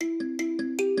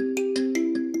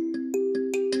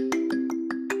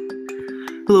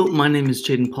Hello, my name is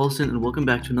Jaden Paulson, and welcome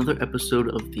back to another episode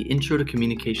of the Intro to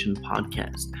Communication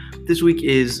podcast. This week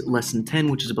is Lesson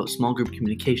 10, which is about small group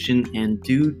communication, and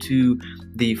due to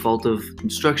the fault of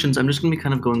instructions, I'm just going to be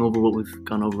kind of going over what we've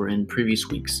gone over in previous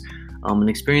weeks, and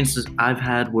experiences I've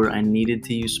had where I needed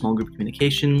to use small group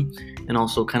communication, and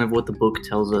also kind of what the book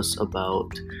tells us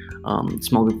about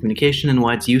small group communication and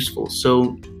why it's useful.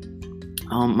 So,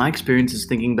 my experience is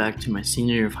thinking back to my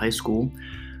senior year of high school,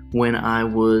 when I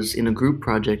was in a group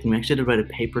project and we actually had to write a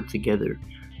paper together,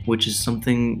 which is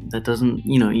something that doesn't,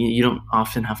 you don't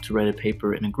often have to write a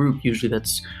paper in a group. Usually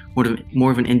that's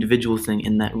more of an individual thing,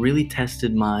 and that really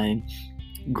tested my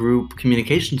group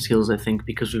communication skills, I think,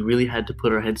 because we really had to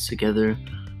put our heads together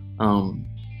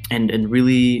and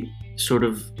really sort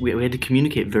of, we had to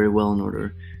communicate very well in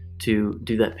order to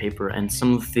do that paper. And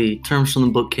some of the terms from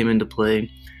the book came into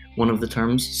play. One of the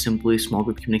terms, simply small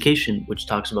group communication, which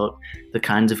talks about the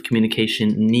kinds of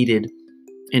communication needed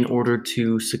in order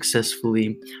to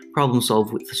successfully problem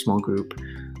solve with a small group.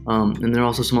 And there are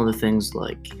also some other things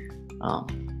like,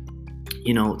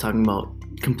 talking about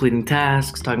completing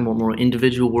tasks, talking about more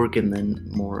individual work, and then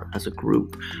more as a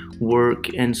group work.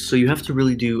 And so you have to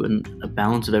really do a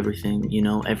balance of everything.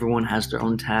 Everyone has their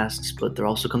own tasks, but there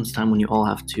also comes a time when you all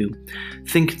have to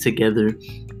think together.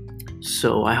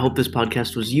 So I hope this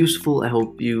podcast was useful. I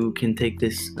hope you can take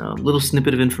this little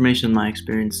snippet of information in my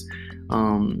experience,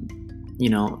 that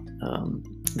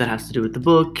has to do with the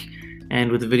book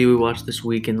and with the video we watched this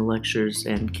week and the lectures,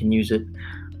 and can use it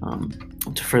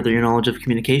to further your knowledge of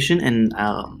communication and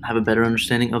have a better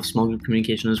understanding of small group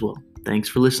communication as well. Thanks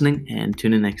for listening, and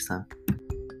tune in next time.